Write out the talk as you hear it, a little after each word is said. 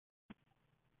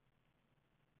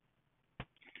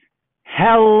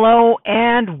Hello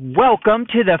and welcome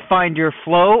to the Find Your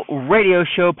Flow radio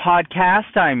show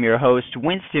podcast. I'm your host,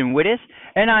 Winston Wittes,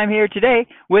 and I'm here today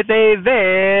with a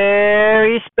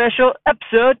very special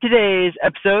episode. Today's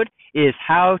episode is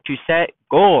how to set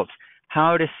goals.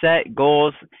 How to set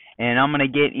goals, and I'm going to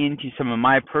get into some of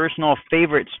my personal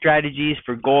favorite strategies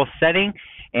for goal setting.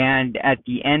 And at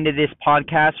the end of this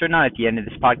podcast, or not at the end of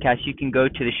this podcast, you can go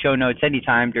to the show notes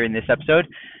anytime during this episode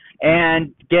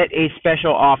and get a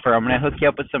special offer. I'm going to hook you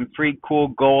up with some free cool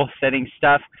goal setting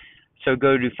stuff. So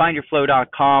go to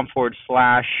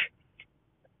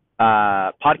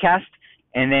findyourflow.com/podcast.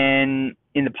 And then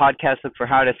in the podcast, look for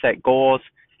how to set goals.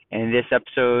 And this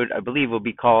episode, I believe, will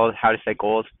be called How to Set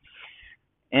Goals.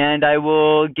 And I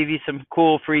will give you some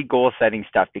cool free goal setting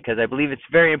stuff because I believe it's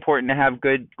very important to have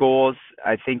good goals.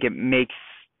 I think it makes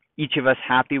each of us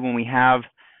happy when we have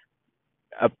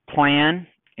a plan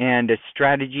and a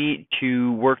strategy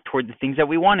to work toward the things that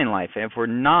we want in life. And if we're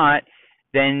not,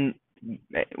 then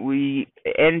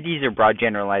and these are broad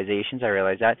generalizations, I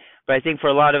realize that, but I think for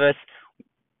a lot of us,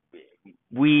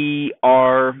 we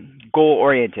are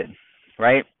goal-oriented,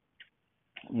 right?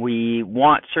 We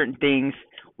want certain things,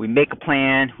 we make a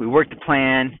plan, we work the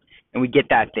plan, and we get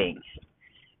that thing.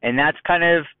 And that's kind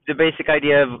of the basic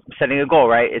idea of setting a goal,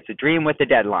 right? It's a dream with a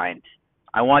deadline.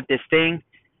 I want this thing,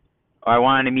 or I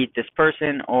want to meet this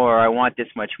person, or I want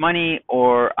this much money,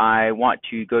 or I want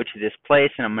to go to this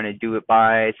place and I'm going to do it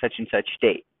by such and such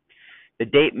date. The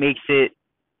date makes it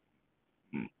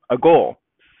a goal.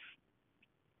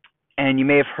 And you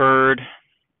may have heard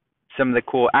some of the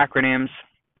cool acronyms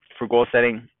for goal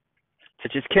setting,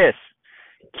 such as KISS.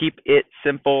 Keep it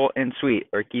simple and sweet,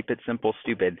 or keep it simple,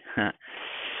 stupid.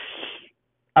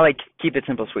 I like keep it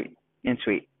simple, sweet, and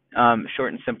sweet.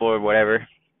 Short and simple or whatever.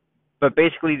 But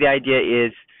basically the idea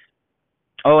is,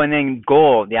 and then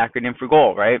goal, the acronym for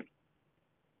goal, right?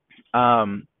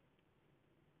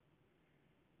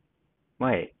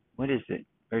 Wait, what is it?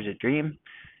 There's a dream?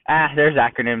 There's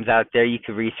acronyms out there. You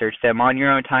could research them on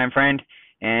your own time, friend.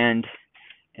 And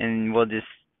we'll just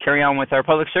carry on with our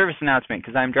public service announcement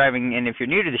because I'm driving. And if you're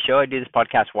new to the show, I do this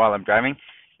podcast while I'm driving.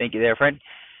 Thank you there, friend.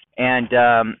 And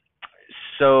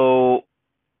so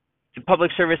the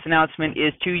public service announcement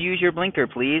is to use your blinker,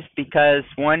 please, because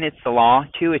 1, it's the law,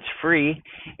 2, it's free,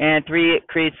 and 3, it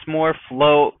creates more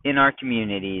flow in our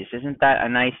communities. Isn't that a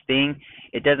nice thing?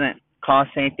 It doesn't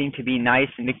cost anything to be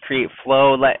nice and to create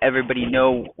flow, let everybody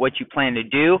know what you plan to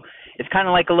do. It's kind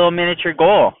of like a little miniature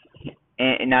goal,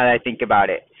 and now that I think about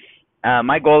it.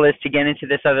 My goal is to get into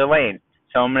this other lane,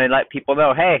 so I'm going to let people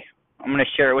know, hey, I'm going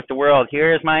to share it with the world.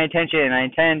 Here's my intention. I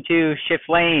intend to shift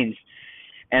lanes.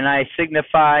 And I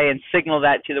signify and signal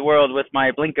that to the world with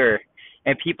my blinker.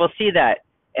 And people see that.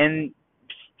 And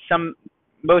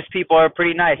most people are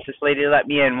pretty nice. This lady let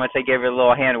me in once I gave her a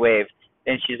little hand wave.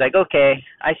 And she's like, okay,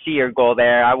 I see your goal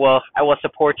there. I will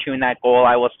support you in that goal.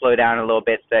 I will slow down a little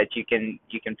bit so that you can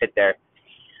fit there.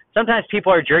 Sometimes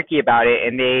people are jerky about it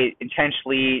and they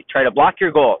intentionally try to block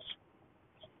your goals.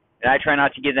 And I try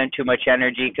not to give them too much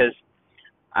energy because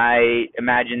I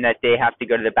imagine that they have to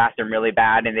go to the bathroom really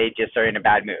bad and they just are in a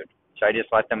bad mood. So I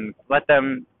just let them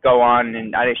go on,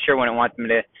 and I sure wouldn't want them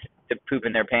to poop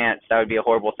in their pants. That would be a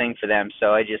horrible thing for them.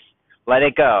 So I just let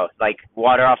it go, like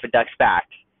water off a duck's back.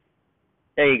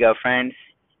 There you go, friend.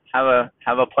 Have a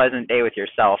pleasant day with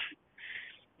yourself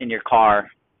in your car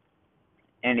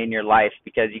and in your life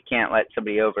because you can't let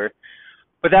somebody over.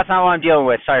 But that's not what I'm dealing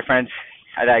with. Sorry, friends.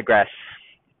 I digress.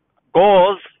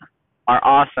 Goals are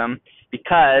awesome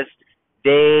because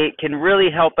they can really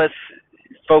help us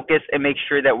focus and make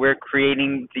sure that we're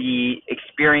creating the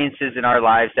experiences in our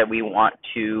lives that we want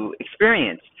to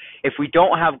experience. If we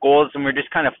don't have goals and we're just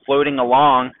kind of floating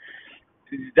along,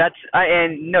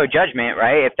 and no judgment,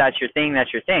 right? If that's your thing,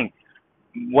 that's your thing.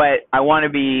 What I want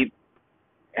to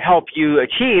help you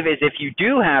achieve is if you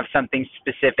do have something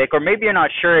specific, or maybe you're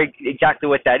not sure exactly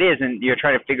what that is and you're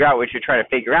trying to figure out what you're trying to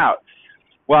figure out.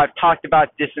 Well, I've talked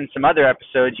about this in some other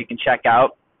episodes you can check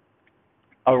out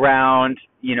around,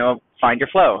 Find Your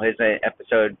Flow is an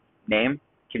episode name,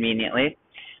 conveniently.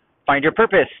 Find Your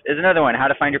Purpose is another one, how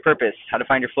to find your purpose, how to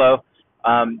find your flow.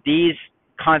 These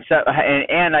concepts,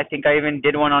 and I think I even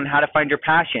did one on how to find your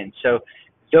passion. So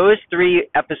those 3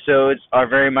 episodes are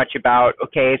very much about,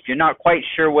 okay, if you're not quite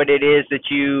sure what it is that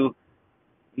you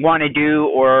want to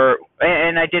do,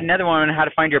 and I did another one on how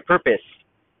to find your purpose,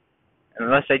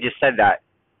 unless I just said that.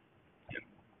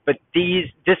 But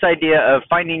this idea of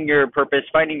finding your purpose,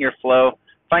 finding your flow,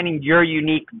 finding your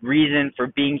unique reason for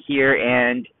being here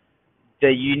and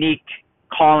the unique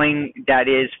calling that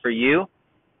is for you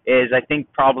is, I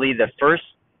think, probably the first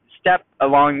step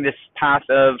along this path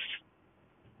of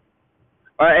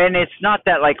And it's not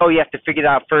that like, oh, you have to figure that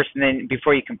out first and then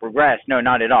before you can progress. No,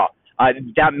 not at all.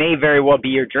 That may very well be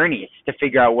your journey to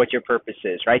figure out what your purpose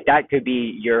is, right? That could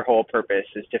be your whole purpose,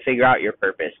 is to figure out your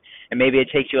purpose. And maybe it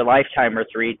takes you a lifetime or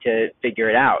three to figure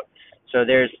it out. So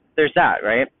there's that,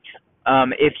 right?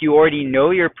 If you already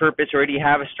know your purpose, already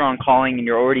have a strong calling, and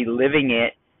you're already living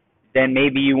it, then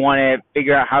maybe you want to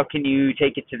figure out how can you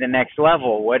take it to the next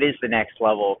level. What is the next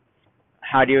level?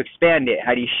 How do you expand it?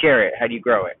 How do you share it? How do you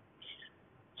grow it?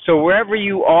 So wherever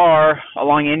you are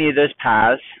along any of those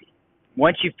paths,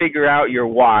 once you figure out your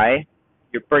why,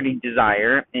 your burning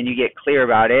desire, and you get clear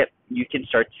about it, you can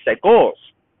start to set goals.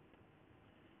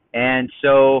 And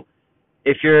so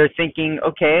if you're thinking,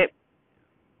 okay,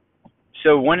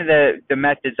 so one of the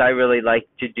methods I really like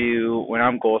to do when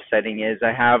I'm goal setting is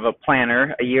I have a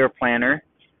planner, a year planner,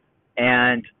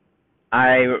 and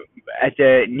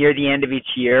near the end of each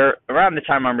year, around the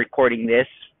time I'm recording this,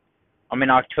 I'm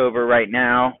in October right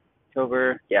now.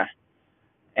 October, yeah.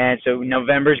 And so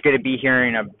November's going to be here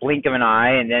in a blink of an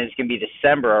eye, and then it's going to be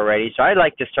December already. So I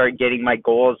like to start getting my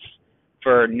goals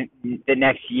for the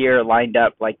next year lined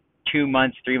up like 2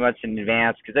 months, 3 months in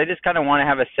advance, because I just kind of want to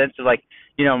have a sense of like,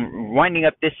 I'm winding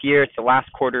up this year. It's the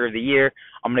last quarter of the year.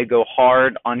 I'm going to go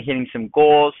hard on hitting some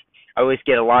goals. I always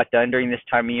get a lot done during this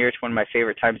time of year. It's one of my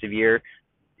favorite times of year.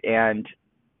 And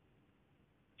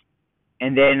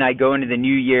then I go into the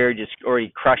new year just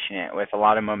already crushing it with a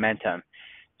lot of momentum.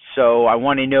 So I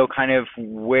want to know kind of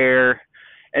where,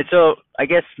 and so I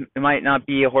guess it might not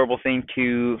be a horrible thing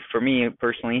for me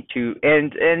personally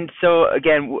and so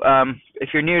again, if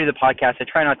you're new to the podcast, I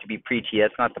try not to be preachy.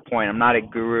 That's not the point. I'm not a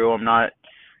guru. I'm not,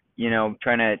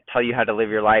 trying to tell you how to live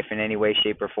your life in any way,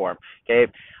 shape, or form. Okay.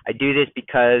 I do this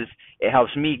because it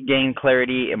helps me gain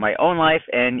clarity in my own life.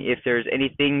 And if there's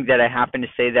anything that I happen to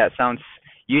say that sounds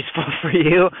useful for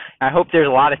you, I hope there's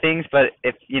a lot of things, but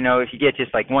if you get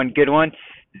just like one good one,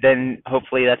 then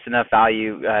hopefully that's enough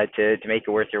value to make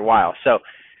it worth your while. So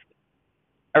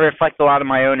I reflect a lot of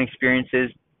my own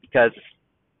experiences because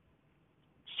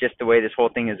it's just the way this whole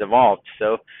thing has evolved.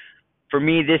 So for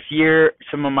me this year,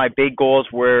 some of my big goals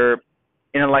were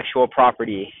intellectual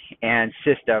property and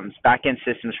systems, back-end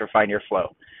systems for Find Your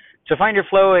Flow. So Find Your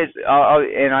Flow is,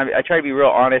 I try to be real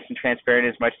honest and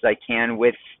transparent as much as I can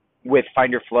with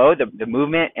Find Your Flow, the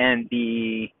movement and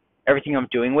everything I'm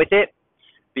doing with it,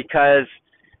 because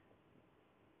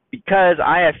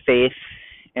I have faith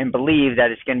and believe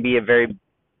that it's going to be a very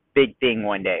big thing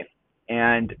one day.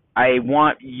 And I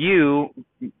want you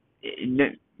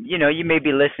may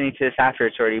be listening to this after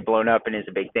it's already blown up and is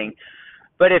a big thing.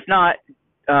 But if not,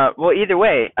 well, either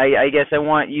way, I guess I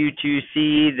want you to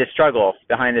see the struggle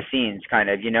behind the scenes, kind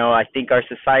of. I think our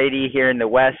society here in the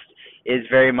West is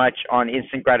very much on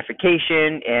instant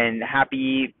gratification and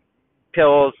happy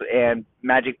pills and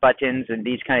magic buttons and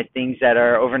these kind of things that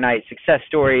are overnight success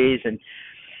stories. And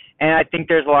I think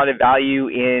there's a lot of value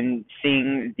in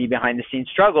seeing the behind the scenes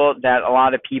struggle that a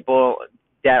lot of people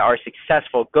that are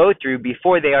successful go through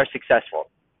before they are successful.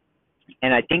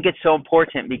 And I think it's so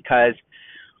important because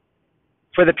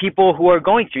for the people who are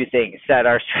going through things that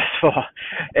are stressful,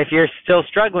 if you're still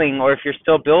struggling or if you're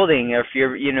still building or if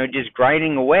you're, just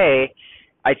grinding away,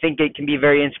 I think it can be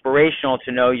very inspirational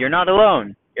to know you're not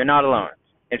alone. You're not alone.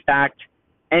 In fact,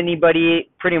 anybody,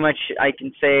 pretty much I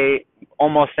can say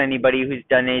almost anybody who's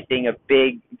done anything of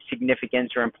big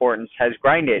significance or importance has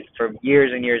grinded for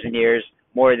years and years and years,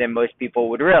 more than most people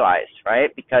would realize,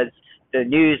 right? Because the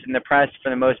news and the press, for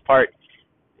the most part,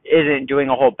 isn't doing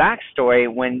a whole backstory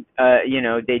when,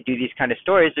 they do these kind of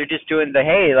stories. They're just doing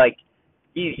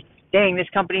dang, this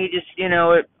company just,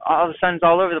 all of a sudden it's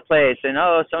all over the place, and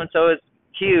oh, so-and-so is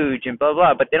huge, and blah,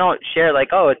 blah. But they don't share like,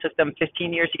 oh, it took them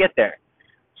 15 years to get there.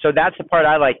 So that's the part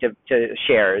I like to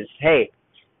share is, hey,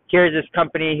 here's this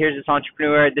company, here's this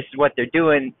entrepreneur, this is what they're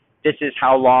doing, this is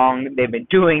how long they've been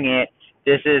doing it,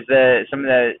 this is some of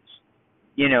the,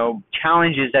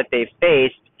 challenges that they've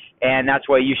faced, and that's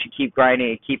why you should keep grinding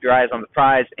and keep your eyes on the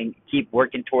prize and keep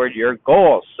working towards your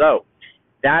goals. So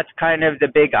that's kind of the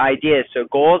big idea. So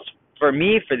goals for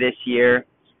me for this year,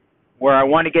 where I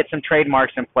want to get some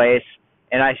trademarks in place,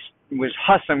 and I was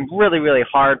hustling really, really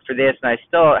hard for this, and I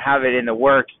still have it in the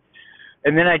works.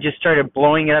 And then I just started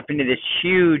blowing it up into this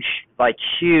huge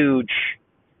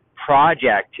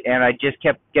project, and I just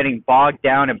kept getting bogged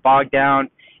down,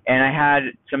 and I had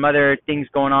some other things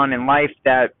going on in life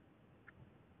that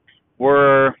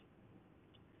were,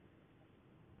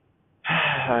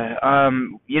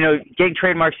 getting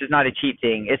trademarks is not a cheap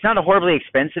thing. It's not a horribly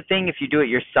expensive thing if you do it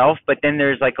yourself, but then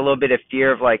there's like a little bit of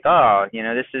fear of like, oh,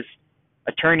 this is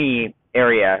attorney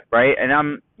area, right? And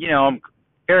I'm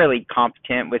fairly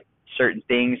competent with certain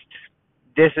things,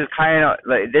 this is kind of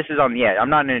like, this is on the edge. I'm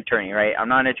not an attorney, right? I'm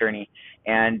not an attorney,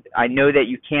 and I know that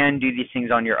you can do these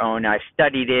things on your own. I've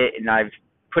studied it and I've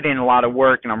put in a lot of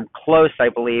work, and I'm close, I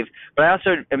believe. But I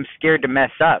also am scared to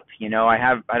mess up.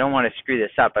 I don't want to screw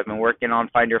this up. I've been working on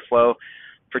Find Your Flow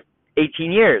for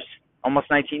 18 years, almost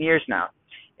 19 years now,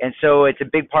 and so it's a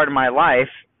big part of my life.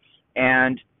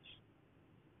 And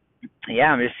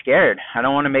yeah, I'm just scared. I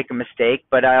don't want to make a mistake,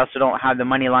 but I also don't have the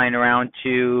money lying around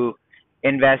to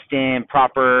invest in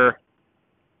proper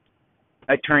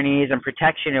attorneys and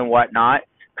protection and whatnot.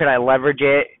 Could I leverage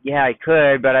it? Yeah, I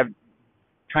could, but I'm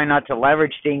trying not to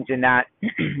leverage things in that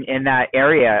in that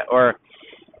area, or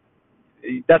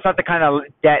that's not the kind of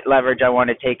debt leverage I want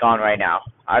to take on right now.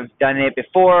 I've done it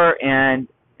before, and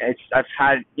I've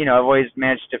always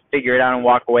managed to figure it out and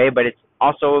walk away, but it's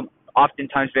also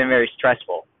oftentimes been very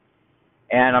stressful.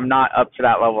 And I'm not up to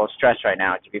that level of stress right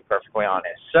now, to be perfectly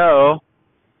honest. So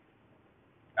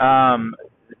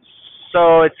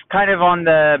it's kind of on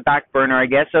the back burner, I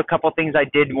guess. So a couple things I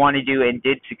did want to do and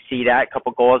did succeed at, a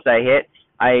couple goals I hit.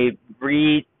 I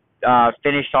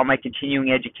finished all my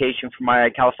continuing education for my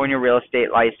California real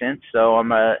estate license.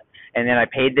 And then I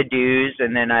paid the dues,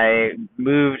 and then I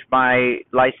moved my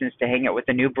license to hang it with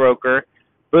a new broker.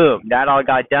 Boom, that all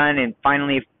got done and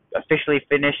finally officially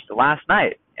finished last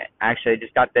night. Actually, I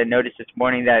just got the notice this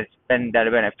morning that I've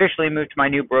been officially moved to my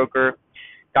new broker,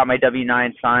 got my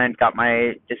W-9 signed, got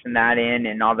my this and that in,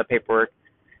 and all the paperwork,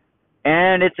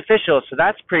 and it's official. So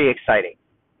that's pretty exciting.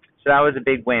 So that was a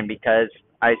big win because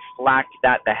I slacked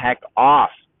that the heck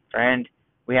off, friend.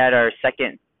 We had our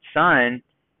second son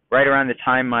right around the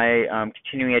time my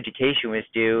continuing education was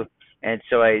due, and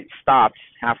so I stopped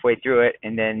halfway through it,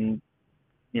 and then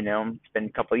it's been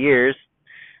a couple of years.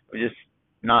 I was just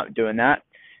not doing that.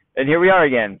 And here we are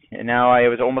again. And now I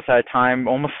was almost out of time,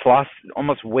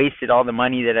 almost wasted all the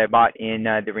money that I bought in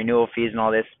the renewal fees and all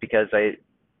this because it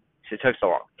took so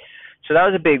long. So that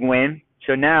was a big win.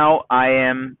 So now I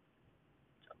am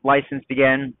licensed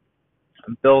again.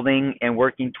 I'm building and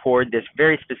working toward this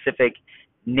very specific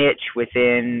niche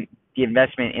within the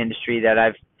investment industry that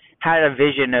I've had a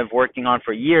vision of working on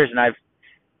for years, and I've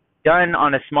done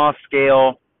on a small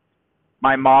scale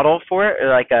my model for it,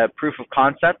 like a proof of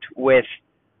concept with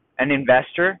an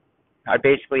investor. I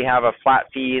basically have a flat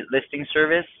fee listing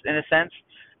service in a sense,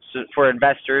 so for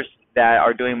investors that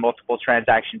are doing multiple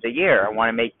transactions a year. I want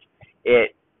to make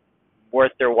it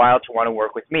worth their while to want to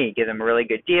work with me, give them a really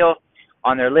good deal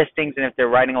on their listings, and if they're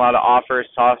writing a lot of offers,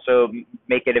 to also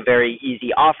make it a very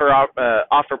easy offer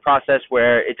process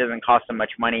where it doesn't cost them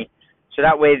much money. So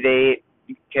that way they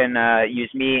can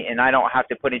use me, and I don't have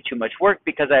to put in too much work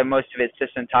because I have most of it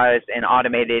systematized and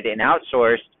automated and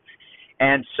outsourced.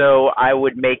 And so I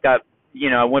would make up,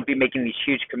 I wouldn't be making these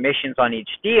huge commissions on each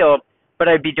deal, but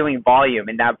I'd be doing volume,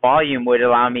 and that volume would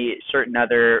allow me certain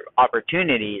other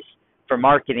opportunities for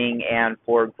marketing and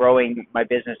for growing my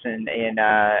business in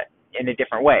a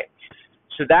different way.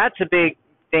 So that's a big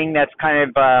thing that's kind of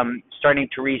starting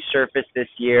to resurface this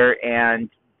year, and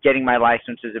getting my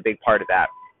license is a big part of that.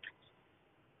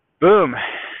 Boom,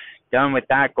 done with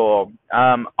that goal.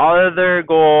 Other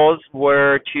goals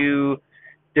were to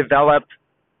develop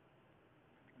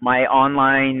my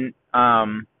online,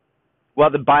 I've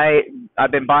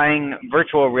been buying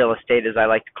virtual real estate, as I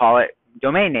like to call it,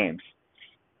 domain names,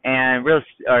 and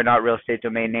not real estate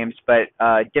domain names, but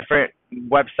different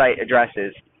website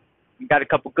addresses. I've got a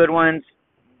couple good ones.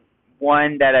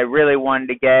 One that I really wanted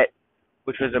to get,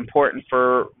 which was important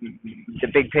for the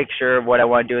big picture of what I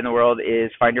want to do in the world, is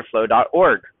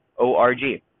findyourflow.org,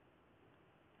 O-R-G,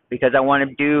 because I want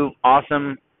to do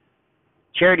awesome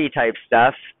charity type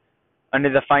stuff under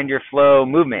the Find Your Flow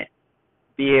movement.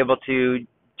 Be able to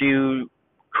do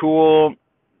cool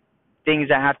things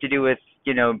that have to do with,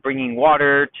 bringing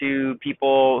water to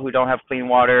people who don't have clean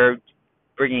water,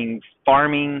 bringing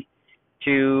farming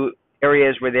to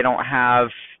areas where they don't have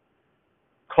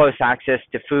close access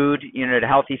to food, to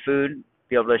healthy food,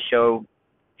 be able to show,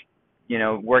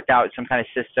 work out some kind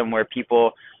of system where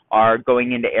people are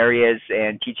going into areas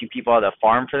and teaching people how to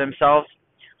farm for themselves.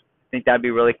 I think that'd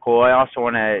be really cool. I also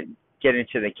want to get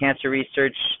into the cancer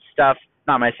research stuff,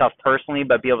 not myself personally,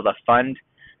 but be able to fund,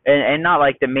 and not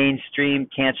like the mainstream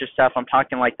cancer stuff. I'm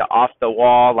talking like the off the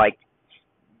wall, like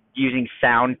using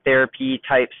sound therapy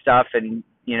type stuff, and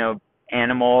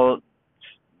animal,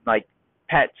 like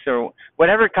pets or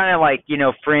whatever kind of like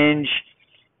fringe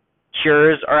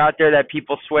cures are out there that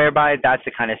people swear by. That's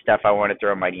the kind of stuff I want to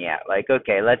throw money at. Like,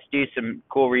 okay, let's do some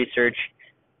cool research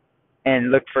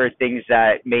and look for things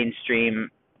that mainstream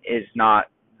is not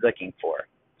looking for.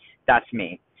 That's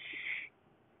me.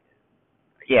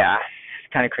 Yeah,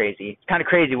 kind of crazy. It's kind of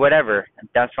crazy, whatever.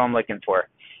 That's what I'm looking for.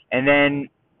 And then,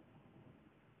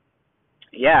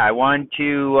 yeah, I want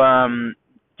to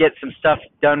get some stuff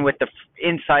done with the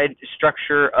inside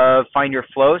structure of Find Your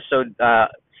Flow. So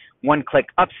one-click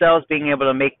upsells, being able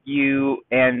to make you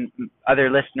and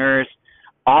other listeners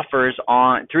offers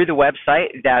on through the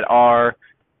website that are,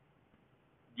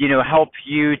 help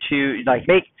you to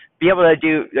be able to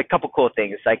do a couple cool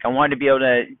things. Like I want to be able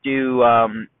to do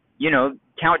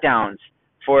countdowns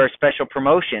for special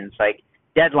promotions, like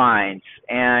deadlines,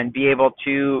 and be able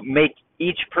to make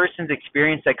each person's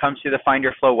experience that comes through the Find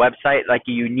Your Flow website like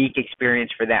a unique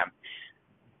experience for them.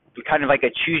 Kind of like a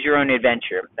choose your own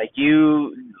adventure. Like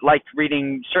you like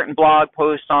reading certain blog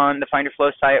posts on the Find Your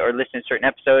Flow site or listening to certain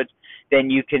episodes, then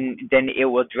it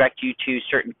will direct you to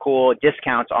certain cool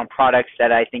discounts on products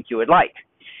that I think you would like.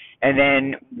 And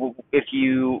then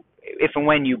if and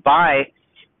when you buy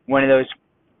one of those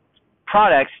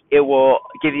products, it will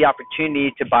give you the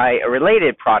opportunity to buy a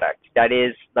related product that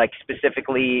is like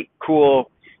specifically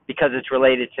cool because it's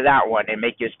related to that one, and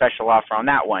make you a special offer on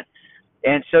that one.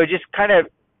 And so just kind of,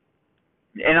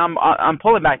 and I'm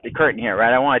pulling back the curtain here,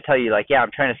 right? I want to tell you,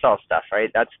 I'm trying to sell stuff,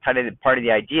 right? That's kind of part of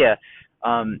the idea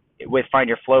with Find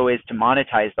Your Flow, is to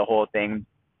monetize the whole thing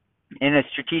in a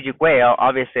strategic way.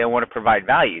 Obviously, I want to provide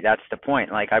value. That's the point.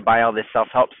 Like I buy all this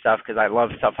self-help stuff because I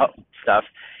love self-help stuff,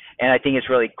 and I think it's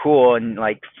really cool. And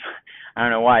I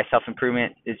don't know why,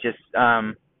 self-improvement is just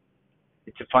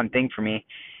it's a fun thing for me.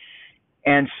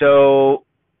 And so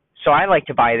I like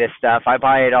to buy this stuff. I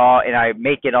buy it all and I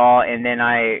make it all, and then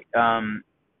I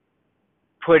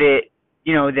put it,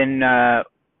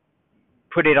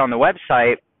 put it on the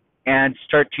website and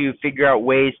start to figure out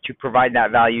ways to provide that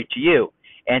value to you.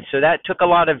 And so that took a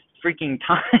lot of freaking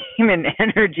time and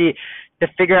energy to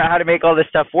figure out how to make all this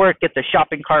stuff work, get the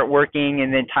shopping cart working,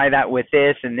 and then tie that with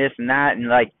this and this and that. And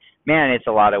man, it's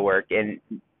a lot of work. And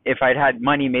if I'd had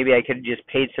money, maybe I could have just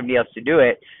paid somebody else to do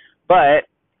it. But,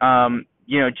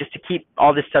 just to keep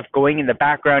all this stuff going in the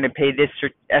background and pay this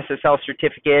SSL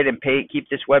certificate and keep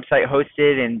this website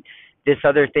hosted and this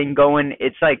other thing going,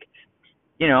 it's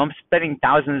I'm spending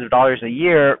thousands of dollars a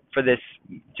year for this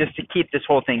just to keep this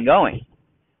whole thing going.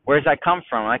 Where does that come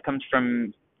from? That comes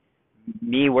from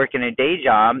me working a day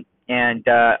job, and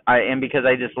because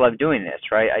I just love doing this,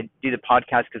 right? I do the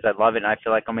podcast because I love it, and I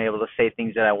feel like I'm able to say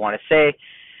things that I want to say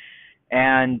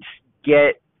and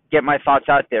get my thoughts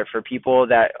out there for people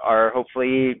that are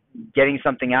hopefully getting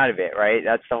something out of it, right?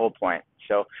 That's the whole point.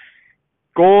 So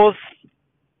goals,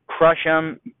 crush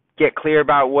them, get clear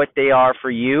about what they are for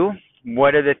you.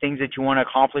 What are the things that you want to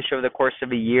accomplish over the course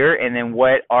of a year, and then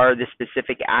what are the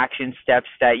specific action steps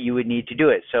that you would need to do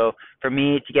it? So for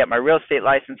me, to get my real estate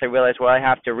license, I realized, I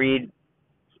have to read.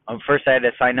 First, I had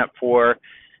to sign up for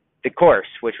the course,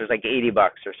 which was like $80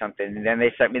 or something, and then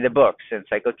they sent me the books. And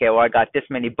it's like, okay, I got this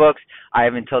many books. I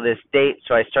have until this date,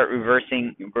 so I start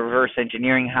reverse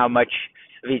engineering how much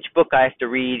of each book I have to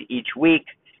read each week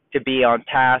to be on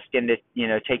task, and to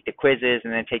take the quizzes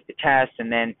and then take the tests,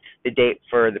 and then the date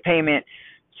for the payment.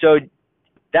 So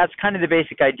that's kind of the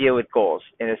basic idea with goals,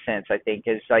 in a sense, I think,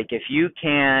 is if you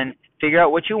can figure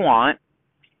out what you want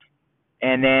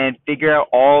and then figure out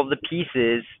all the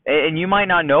pieces, and you might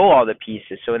not know all the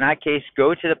pieces. So in that case,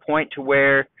 go to the point to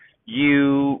where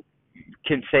you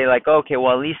can say okay,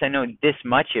 well, at least I know this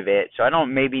much of it. So I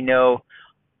don't maybe know,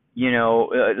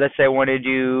 let's say I want to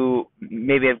do,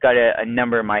 maybe I've got a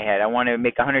number in my head. I want to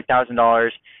make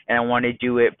 $100,000, and I want to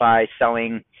do it by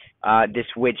selling this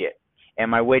widget. And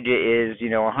my widget is, a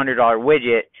 $100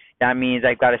 widget. That means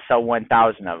I've got to sell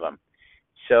 1,000 of them.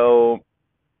 So,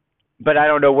 but I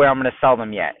don't know where I'm going to sell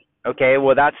them yet. Okay,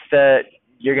 well,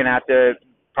 you're going to have to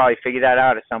probably figure that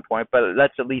out at some point, but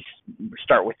let's at least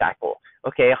start with that goal.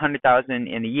 Okay, 100,000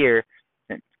 in a year.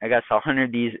 I got to sell 1,000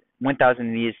 of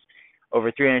these over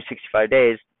 365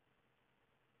 days.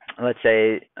 Let's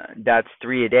say that's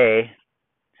 3 a day.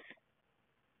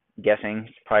 I'm guessing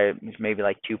it's maybe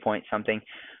like 2 point something.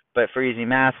 But for easy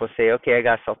math, we'll say, okay, I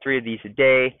got to sell 3 of these a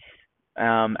day.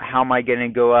 How am I going to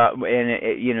go out?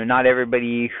 And not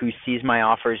everybody who sees my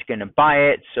offer is going to buy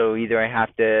it. So either I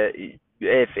have to,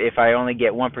 if I only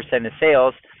get 1% of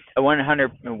sales,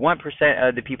 1%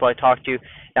 of the people I talk to,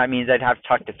 that means I'd have to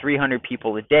talk to 300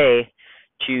 people a day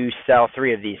to sell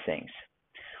 3 of these things.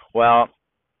 Well,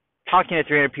 talking to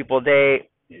 300 people a day,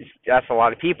 that's a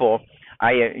lot of people.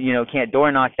 I can't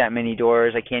door knock that many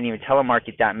doors. I can't even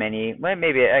telemarket that many. Well,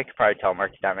 maybe I could probably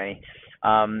telemarket that many.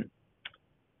 But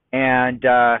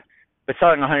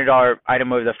selling a $100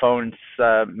 item over the phone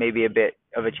is maybe a bit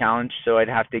of a challenge. So I'd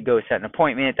have to go set an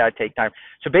appointment. That'd take time.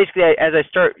 So basically, as I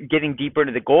start getting deeper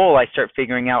into the goal, I start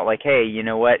figuring out hey, you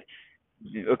know what?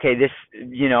 okay, this,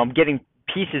 I'm getting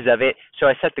pieces of it. So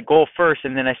I set the goal first,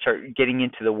 and then I start getting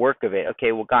into the work of it.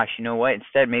 Okay, well, gosh, you know what?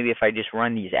 Instead, maybe if I just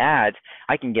run these ads,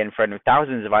 I can get in front of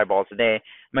thousands of eyeballs a day.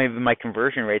 Maybe my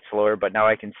conversion rate's lower, but now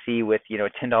I can see with,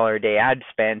 $10 a day ad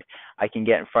spend, I can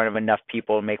get in front of enough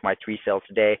people to make my 3 sales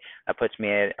a day. That puts me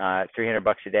at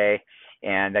 $300 a day,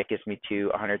 and that gets me to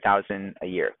 100,000 a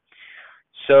year.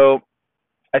 So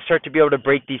I start to be able to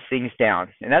break these things down.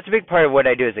 And that's a big part of what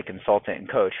I do as a consultant and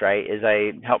coach, right? Is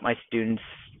I help my students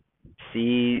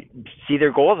see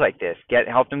their goals like this.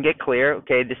 Help them get clear.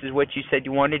 Okay, this is what you said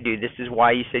you want to do. This is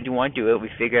why you said you want to do it. We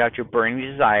figured out your burning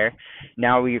desire.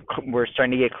 Now we're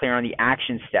starting to get clear on the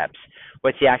action steps.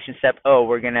 What's the action step? Oh,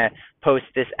 we're going to post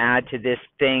this ad to this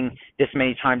thing this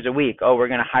many times a week. Oh, we're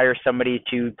going to hire somebody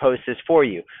to post this for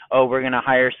you. Oh, we're going to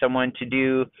hire someone to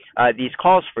do these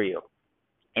calls for you.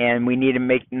 And we need to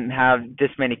make them have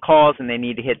this many calls, and they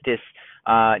need to hit this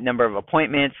number of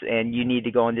appointments, and you need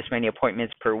to go on this many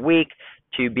appointments per week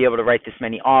to be able to write this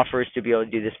many offers, to be able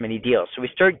to do this many deals. So we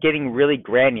start getting really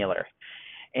granular.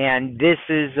 And this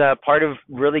is part of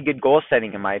really good goal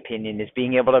setting, in my opinion, is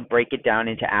being able to break it down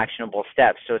into actionable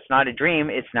steps. So it's not a dream,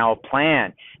 it's now a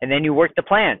plan. And then you work the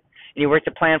plan. And you work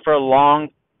the plan for a long,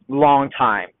 long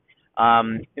time.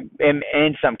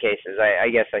 In some cases, I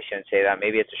guess I shouldn't say that.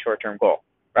 Maybe it's a short-term goal,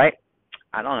 right?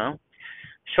 I don't know.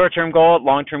 Short-term goal,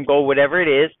 long-term goal, whatever it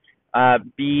is,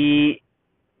 be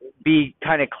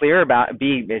kind of clear about,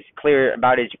 be as clear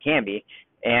about it as you can be,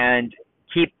 and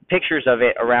keep pictures of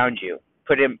it around you.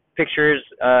 Put in pictures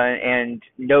and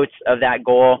notes of that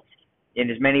goal in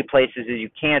as many places as you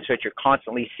can, so that you're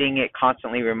constantly seeing it,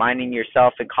 constantly reminding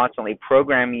yourself, and constantly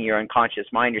programming your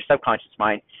unconscious mind, your subconscious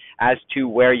mind, as to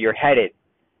where you're headed.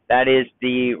 That is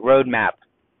the roadmap,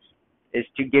 is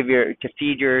to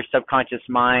feed your subconscious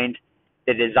mind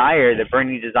the desire, the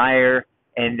burning desire,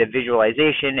 and the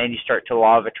visualization, and you start to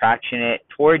law of attraction it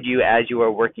toward you as you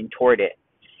are working toward it.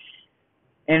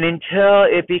 And until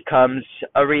it becomes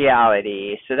a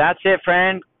reality. So that's it,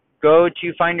 friend. Go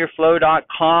to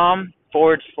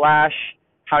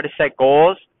findyourflow.com/how to set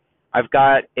goals. I've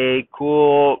got a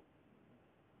cool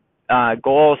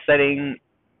goal setting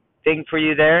thing for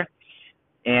you there,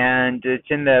 and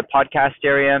it's in the podcast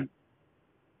area.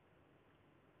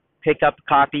 Pick up a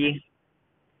copy,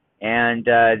 and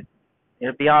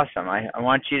it'll be awesome. I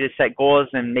want you to set goals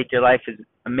and make your life as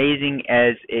amazing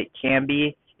as it can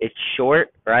be. It's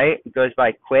short, right? It goes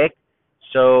by quick.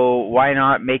 So why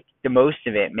not make the most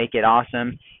of it? Make it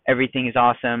awesome. Everything is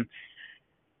awesome.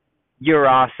 You're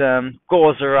awesome.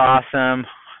 Goals are awesome.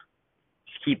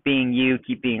 Just keep being you.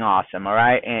 Keep being awesome, all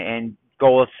right? And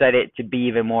goals set it to be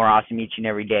even more awesome each and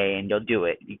every day, and you'll do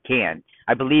it. You can.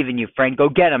 I believe in you, friend. Go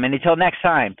get them. And until next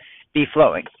time, be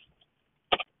flowing.